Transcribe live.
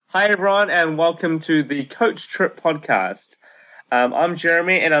Hi everyone, and welcome to the Coach Trip podcast. I'm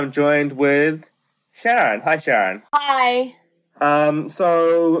Jeremy, and I'm joined with Sharon. Hi, Sharon. Hi.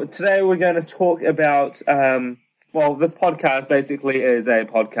 So today we're going to talk about, this podcast basically is a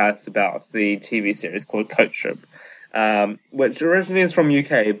podcast about the TV series called Coach Trip, which originally is from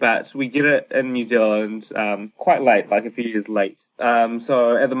UK, but we get it in New Zealand quite late, like a few years late.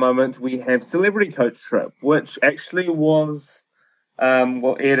 So at the moment we have Celebrity Coach Trip, which actually was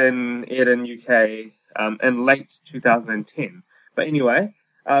aired in UK in late 2010. But anyway,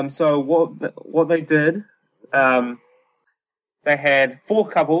 so what they did, they had four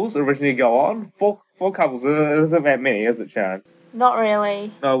couples originally go on. Four couples. It isn't that many, is it, Sharon? Not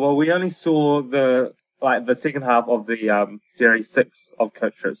really. No. Well, we only saw the second half of the series 6 of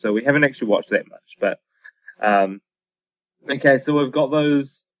Coach Trip, so we haven't actually watched that much. But okay, so we've got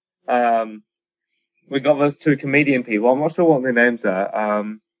those. We got those two comedian people. I'm not sure what their names are.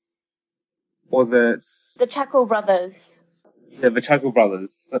 Was it The Chuckle Brothers. Yeah, the Chuckle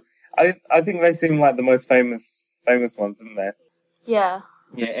Brothers. I think they seem like the most famous ones, didn't they? Yeah.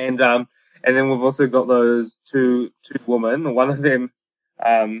 Yeah, and then we've also got those two women. One of them,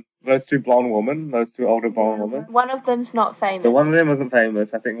 those two blonde women, those two older blonde women. One of them's not famous. So one of them isn't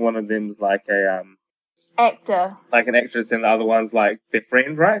famous. I think one of them's like a actor. like an actress, and the other one's like their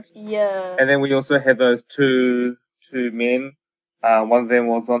friend, right? Yeah. And then we also had those two men. One of them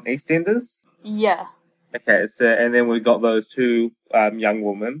was on EastEnders. Yeah. Okay, so and then we got those two young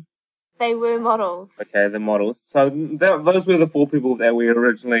women. They were models. Okay, the models. So those were the four people that we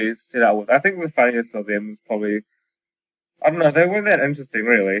originally set out with. I think the funniest of them was probably, I don't know, they weren't that interesting,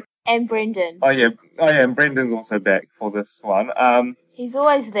 really. And Brendan. Oh yeah, and Brendan's also back for this one. He's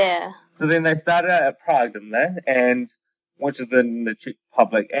always there. So then they started out at Prague, didn't they? And which is in the Czech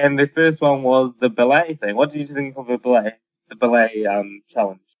Republic. And the first one was the ballet thing. What did you think of the ballet? The ballet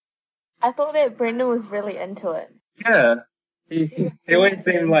challenge. I thought that Brendan was really into it. Yeah. He always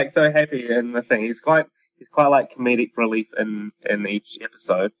seemed like so happy in the thing. He's quite like comedic relief in each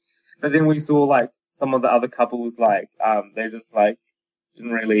episode. But then we saw like some of the other couples like they just like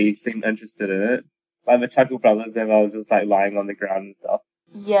didn't really seem interested in it. Like the Chuckle Brothers, and they were just like lying on the ground and stuff.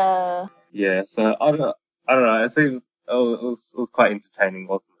 Yeah. Yeah. So I don't know. It seems it was quite entertaining,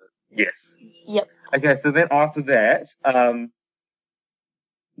 wasn't it? Yes. Yep. Okay. So then after that,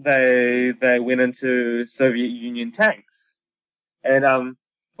 they went into Soviet Union tanks. And,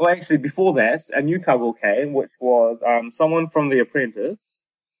 actually before that, a new couple came, which was, someone from The Apprentice,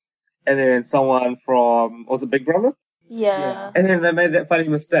 and then someone from, was it Big Brother? Yeah. And then they made that funny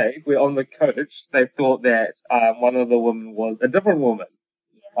mistake where on the coach, they thought that, one of the women was a different woman.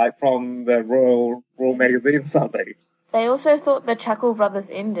 Yeah. Like from the Royal Magazine or something. They also thought the Chuckle Brothers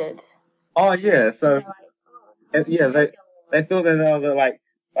ended. Oh yeah, so, yeah, they thought that they were like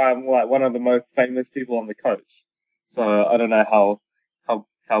one of the most famous people on the coach. So I don't know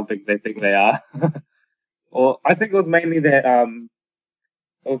how big they think they are. Or I think it was mainly that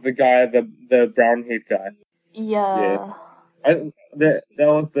it was the guy, the brown haired guy. Yeah. That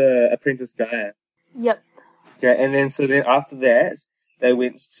was the Apprentice guy. Yep. Okay, and then after that they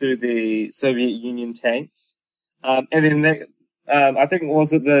went to the Soviet Union tanks. And then I think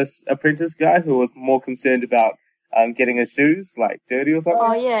was it the Apprentice guy who was more concerned about getting his shoes like dirty or something?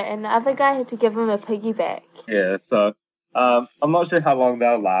 Oh yeah, and the other guy had to give him a piggyback. Yeah, so I'm not sure how long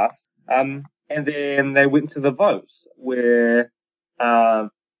they'll last. And then they went to the votes where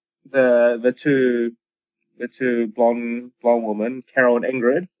the two blonde women, Carol and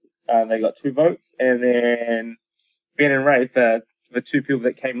Ingrid, they got 2 votes, and then Ben and Ray, the two people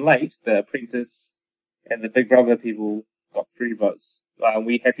that came late, the Apprentice and the Big Brother people, got 3 votes. Are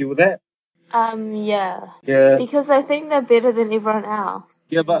we happy with that? Yeah. Yeah. Because I think they're better than everyone else.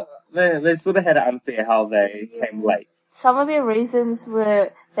 Yeah, but they sort of had it unfair how they came late. Some of their reasons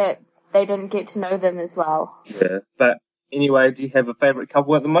were that they didn't get to know them as well. Yeah, but anyway, do you have a favourite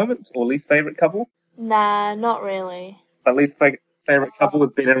couple at the moment, or least favourite couple? Nah, not really. But least favourite couple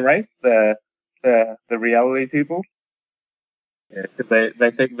was Ben and Ray, the reality people. Yeah, because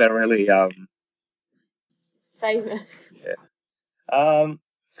they think they're really famous. Yeah.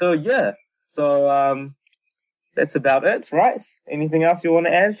 So that's about it, right? Anything else you want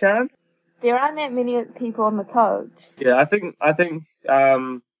to add, Sharon? There aren't that many people on the coach. Yeah, I think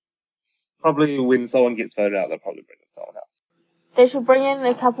probably when someone gets voted out, they'll probably bring in someone else. They should bring in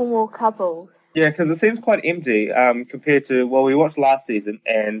a couple more couples. Yeah, because it seems quite empty compared to, we watched last season,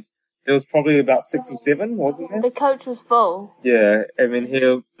 and there was probably about 6 or 7, wasn't there? The coach was full. Yeah, I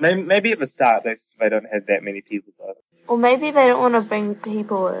mean, maybe at the start they don't have that many people, though. Or maybe they don't want to bring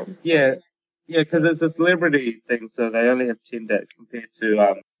people in. Yeah, because it's a celebrity thing, so they only have 10 dates compared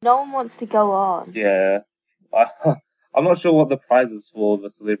to No one wants to go on. Yeah. I'm not sure what the prize is for the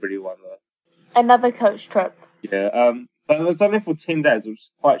celebrity one, though. Another coach trip. Yeah, but it was only for 10 days, which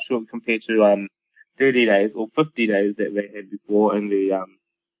is quite short compared to 30 days or 50 days that they had before in the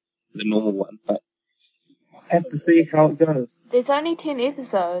normal one. But I have to see how it goes. There's only 10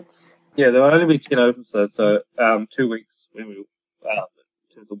 episodes. Yeah, there will only be 10 episodes, so 2 weeks when we in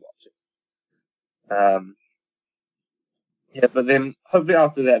terms of watching. Yeah, but then hopefully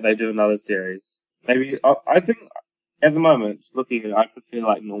after that they do another series. Maybe I think at the moment, looking at it, I prefer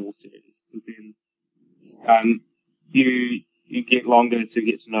like normal series because then you get longer to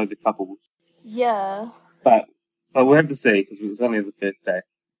get to know the couples. Yeah. But we'll have to see because it's only the first day.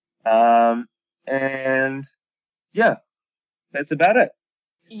 And yeah, that's about it.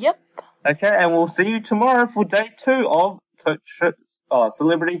 Yep. Okay, and we'll see you tomorrow for day 2 of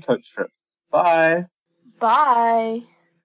Celebrity Coach Trip. Bye. Bye.